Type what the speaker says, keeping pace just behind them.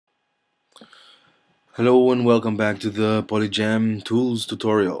Hello and welcome back to the PolyJam tools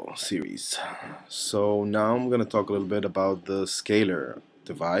tutorial series. So now I'm going to talk a little bit about the scalar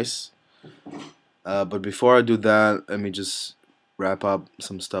device. But before I do that, let me just wrap up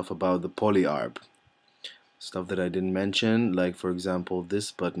some stuff about the polyarb. Stuff that I didn't mention, like for example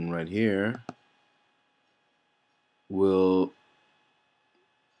this button right here will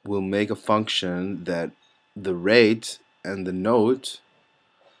make a function that the rate and the note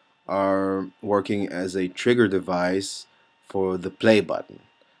are working as a trigger device for the play button.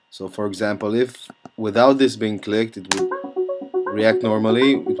 So for example, if without this being clicked, it would react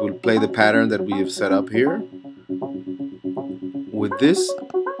normally, it will play the pattern that we have set up here. With this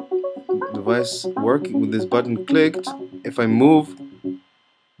device working, with this button clicked, if I move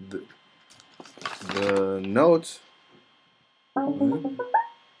the, the note,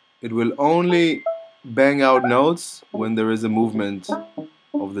 it will only bang out notes when there is a movement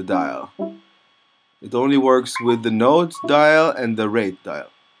of the dial. It only works with the note dial and the rate dial.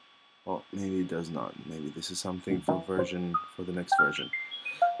 Well, maybe it does not. Maybe this is something for the next version.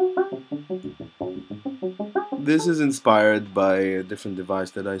 This is inspired by a different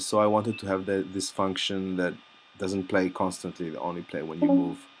device that I saw. I wanted to have this function that doesn't play constantly, it only play when you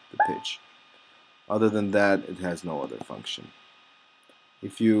move the pitch. Other than that, it has no other function.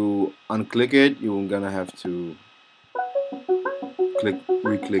 If you unclick it, you're gonna have to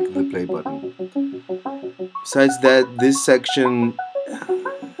re-click the play button. Besides that, this section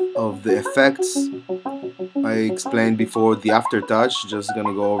of the effects I explained before, the aftertouch, just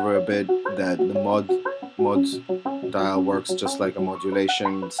gonna go over a bit that the mod dial works just like a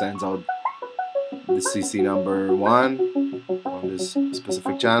modulation. It sends out the CC number 1 on this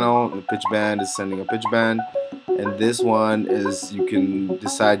specific channel. The pitch band is sending a pitch band, and this one is you can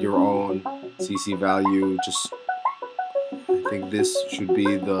decide your own CC value. Just I think this should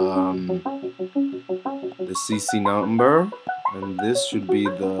be the CC number, and this should be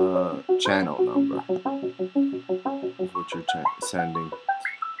the channel number of what you're sending.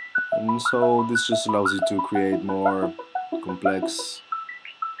 And so this just allows you to create more complex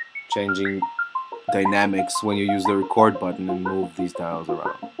changing dynamics when you use the record button and move these dials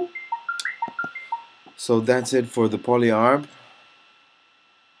around. So that's it for the polyarb.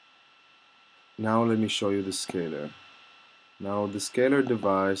 Now let me show you the scalar. Now the scalar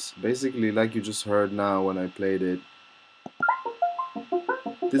device, basically like you just heard now when I played it,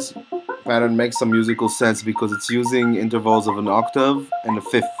 this pattern makes some musical sense because it's using intervals of an octave and a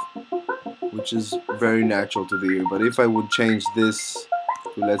fifth, which is very natural to the ear. But if I would change this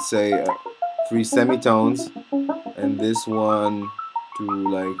to, let's say, 3 semitones and this one to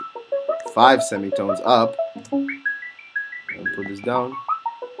like 5 semitones up, and put this down,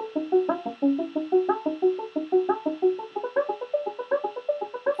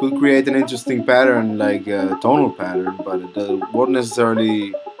 could create an interesting pattern, like a tonal pattern, but it won't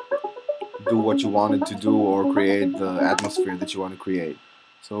necessarily do what you want it to do or create the atmosphere that you want to create.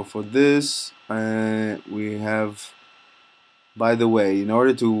 So for this, we have, by the way, in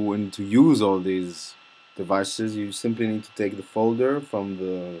order to use all these devices, you simply need to take the folder from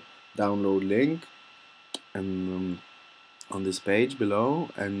the download link and on this page below,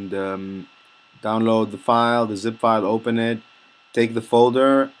 and download the file, the zip file, open it, take the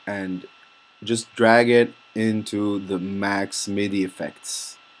folder and just drag it into the Max MIDI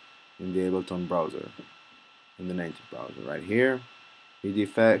effects in the Ableton browser, in the native browser right here, MIDI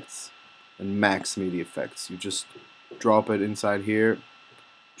effects and Max MIDI effects. You just drop it inside here. It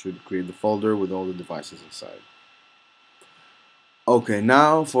should create the folder with all the devices inside. Okay,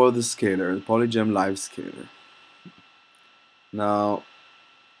 now for the scalar, the PolyJam Live Scalar. Now,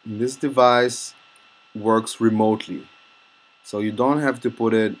 this device works remotely, so you don't have to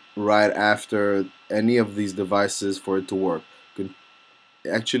put it right after any of these devices for it to work.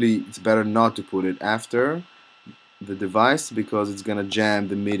 Actually, it's better not to put it after the device because it's gonna jam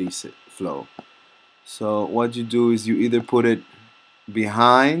the MIDI flow. So what you do is you either put it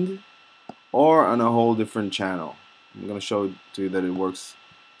behind or on a whole different channel. I'm gonna show to you that it works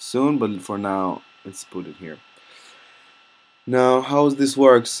soon, but for now let's put it here. Now how this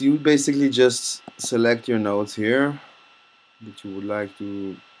works, you basically just select your notes here that you would like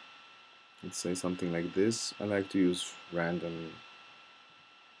to, let's say something like this. I like to use random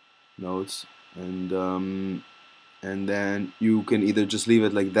notes, and then you can either just leave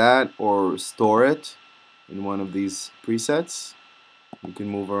it like that or store it in one of these presets. You can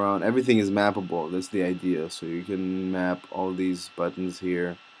move around. Everything is mappable. That's the idea. So you can map all these buttons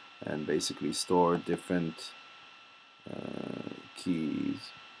here and basically store different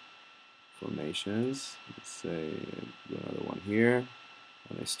keys, formations. Let's say do another one here.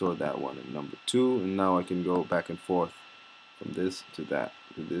 and I store that one in number 2, and now I can go back and forth from this to that,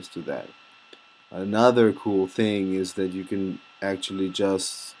 to this to that. Another cool thing is that you can actually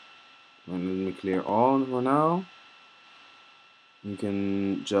just, let me clear all for now. You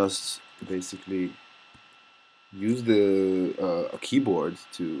can just basically use the a keyboard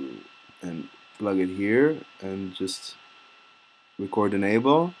to and plug it here and just record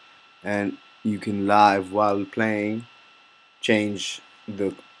enable, and you can live while playing change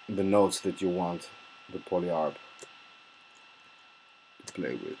the notes that you want the polyarp to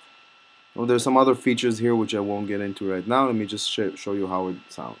play with. Well, there's some other features here which I won't get into right now. Let me just show you how it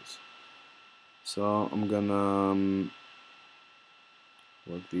sounds. So I'm gonna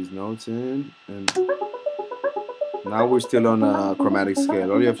work these notes in, and now we're still on a chromatic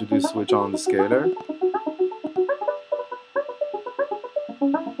scale. All you have to do is switch on the scaler.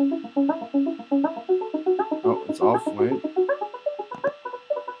 Oh, it's off, wait.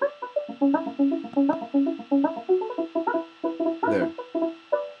 There.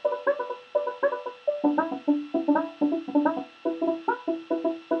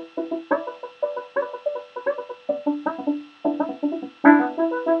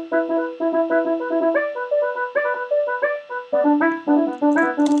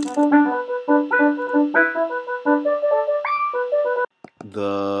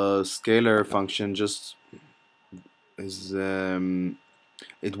 The scalar function just is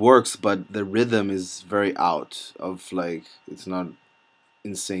it works, but the rhythm is very out of, like, it's not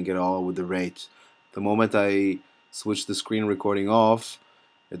in sync at all with the rate. The moment I switch the screen recording off,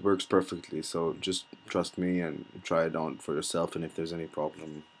 it works perfectly. So just trust me and try it on for yourself, and if there's any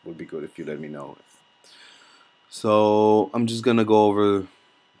problem, it would be good if you let me know. So I'm just gonna go over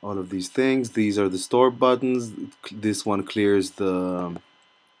all of these things. These are the store buttons. This one clears the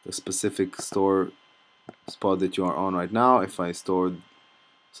specific store spot that you are on right now. If I stored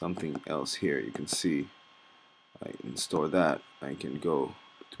something else here, you can see I can store that. I can go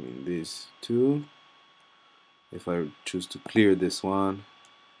between these two. If I choose to clear this one,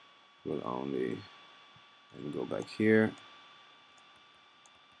 will only, and go back here,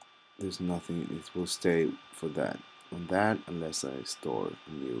 there's nothing, it will stay for that on that unless I store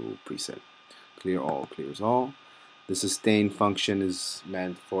a new preset. Clear all clears all. The sustain function is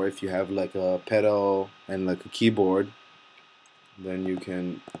meant for if you have like a pedal and like a keyboard, then you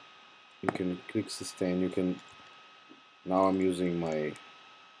can click sustain. You can, now I'm using my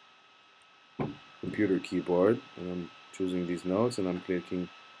computer keyboard and I'm choosing these notes and I'm clicking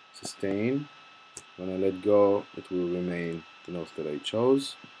sustain. When I let go, it will remain the notes that I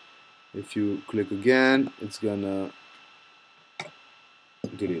chose. If you click again, it's gonna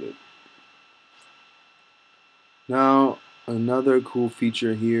delete it. Now, another cool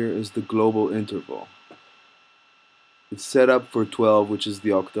feature here is the global interval. It's set up for 12, which is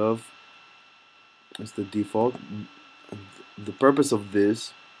the octave. It's the default. The purpose of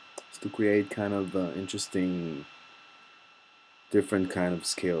this is to create kind of interesting, different kind of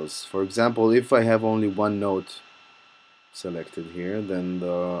scales. For example, if I have only one note selected here, then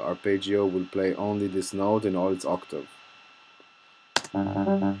the arpeggio will play only this note in all its octave.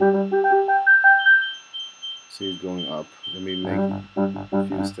 See it going up. Let me make a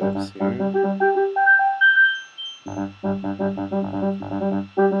few steps here.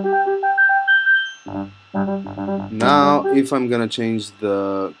 Now, if I'm gonna change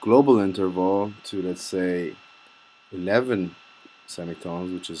the global interval to, let's say, 11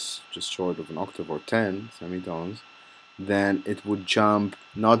 semitones, which is just short of an octave, or 10 semitones, then it would jump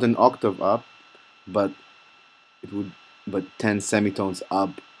not an octave up, but 10 semitones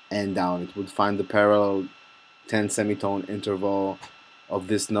up and down. It would find the parallel 10 semitone interval of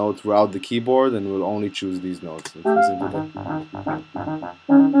this note throughout the keyboard, and will only choose these notes. Let's listen to that.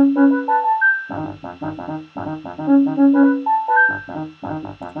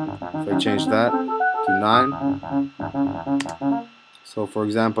 If I change that to 9, so for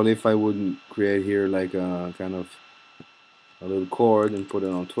example, if I would create here like a kind of a little chord and put it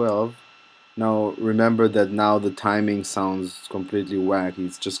on 12, now remember that now the timing sounds completely wacky.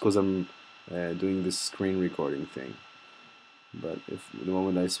 It's just because I'm doing this screen recording thing. But if the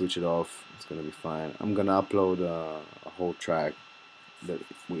moment I switch it off, it's gonna be fine. I'm gonna upload a whole track that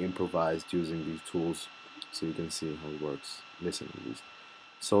we improvised using these tools, so you can see how it works. Listen to these.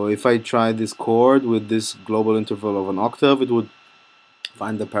 So if I try this chord with this global interval of an octave, it would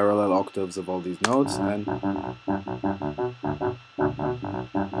find the parallel octaves of all these notes, and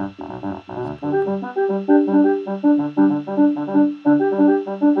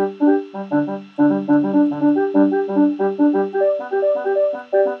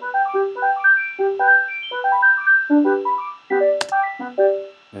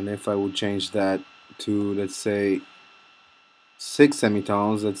And if I would change that to, let's say, 6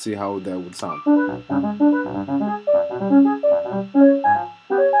 semitones, let's see how that would sound.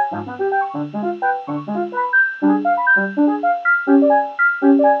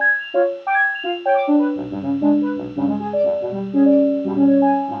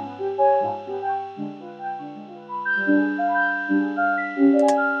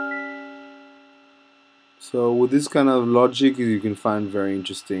 So with this kind of logic, you can find very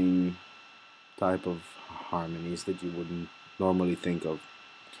interesting type of harmonies that you wouldn't normally think of.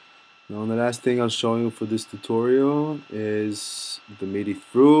 Now the last thing I'll show you for this tutorial is the MIDI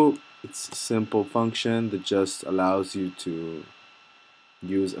through. It's a simple function that just allows you to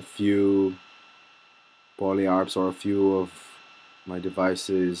use a few polyarps or a few of my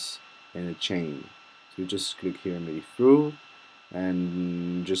devices in a chain. So you just click here MIDI through,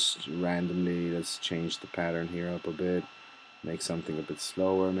 and just randomly let's change the pattern here up a bit, make something a bit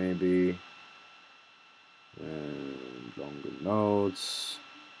slower maybe, and longer notes,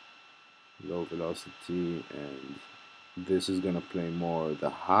 low velocity, and this is gonna play more the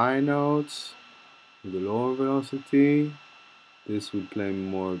high notes, the lower velocity. This would play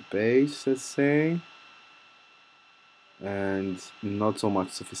more bass, let's say, and not so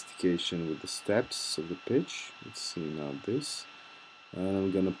much sophistication with the steps of the pitch. Let's see now this, and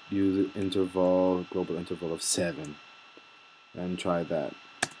I'm gonna use an interval, global interval of 7, and try that.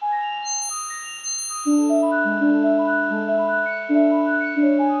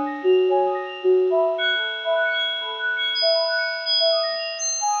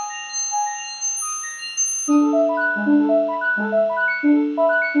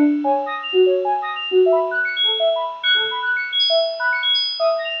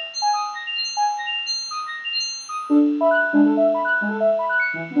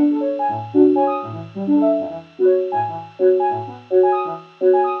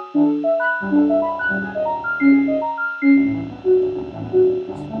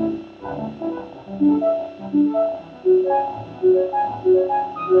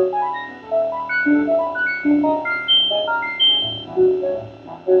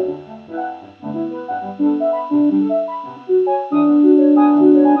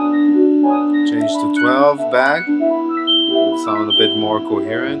 Change to 12 back. It will sound a bit more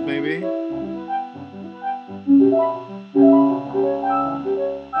coherent maybe.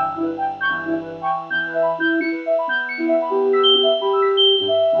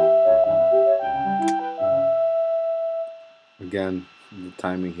 Again, the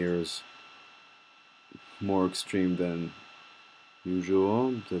timing here is more extreme than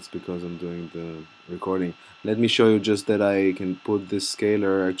usual. That's because I'm doing the recording. Let me show you just that I can put this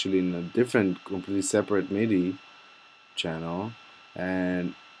scalar actually in a different, completely separate MIDI channel,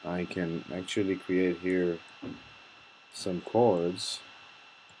 and I can actually create here some chords,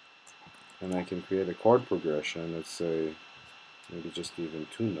 and I can create a chord progression. Let's say maybe just even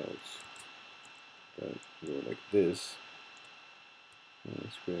 2 notes that go like this.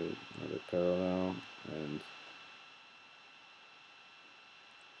 Let's create another parallel, and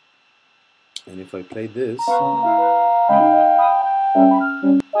if I play this, you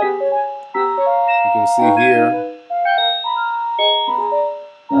can see here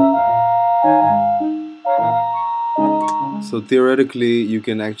so theoretically you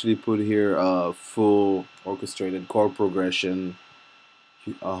can actually put here a full orchestrated chord progression,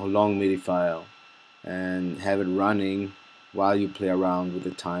 a long MIDI file, and have it running while you play around with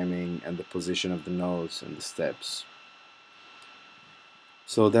the timing and the position of the notes and the steps.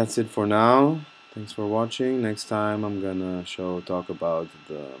 So that's it for now. Thanks for watching. Next time I'm gonna talk about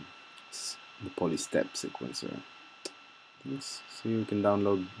the poly step sequencer. Thanks. See you can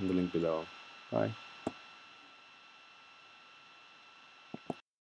download the link below. Bye.